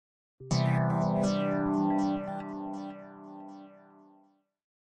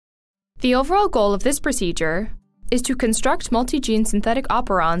The overall goal of this procedure is to construct multigene synthetic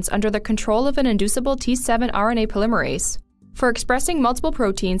operons under the control of an inducible T7 RNA polymerase for expressing multiple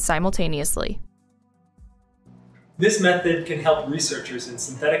proteins simultaneously. This method can help researchers in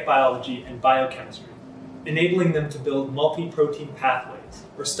synthetic biology and biochemistry, enabling them to build multi-protein pathways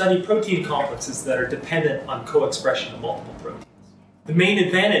or study protein complexes that are dependent on co-expression of multiple proteins. The main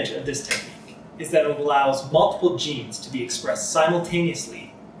advantage of this technique is that it allows multiple genes to be expressed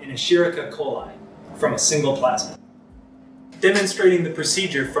simultaneously in Escherichia coli from a single plasmid. Demonstrating the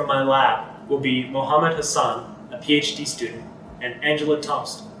procedure from my lab will be Mohamed Hassan, a PhD student, and Angela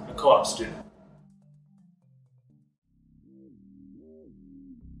Thompson, a co-op student.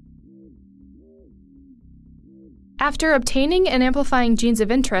 After obtaining and amplifying genes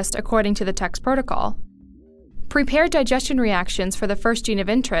of interest according to the text protocol, prepare digestion reactions for the first gene of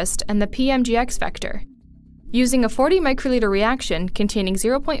interest and the pMGX vector, using a 40 microliter reaction containing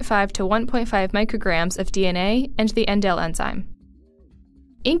 0.5 to 1.5 micrograms of DNA and the NDEL enzyme.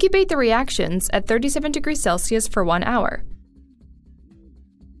 Incubate the reactions at 37 degrees Celsius for 1 hour.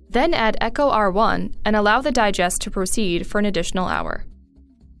 Then add Echo R1 and allow the digest to proceed for an additional hour.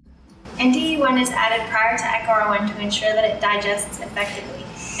 NDE1 is added prior to Echo R1 to ensure that it digests effectively.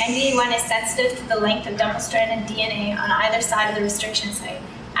 NDE1 is sensitive to the length of double-stranded DNA on either side of the restriction site.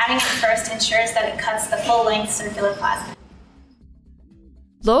 Adding it first ensures that it cuts the full-length circular plasmid.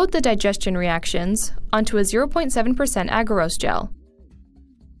 Load the digestion reactions onto a 0.7% agarose gel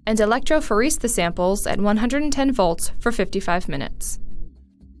and electrophorese the samples at 110 volts for 55 minutes.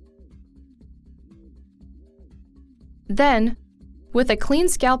 Then, with a clean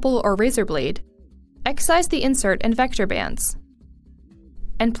scalpel or razor blade, excise the insert and vector bands,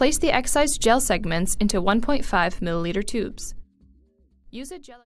 and place the excised gel segments into 1.5 milliliter tubes. Use a gel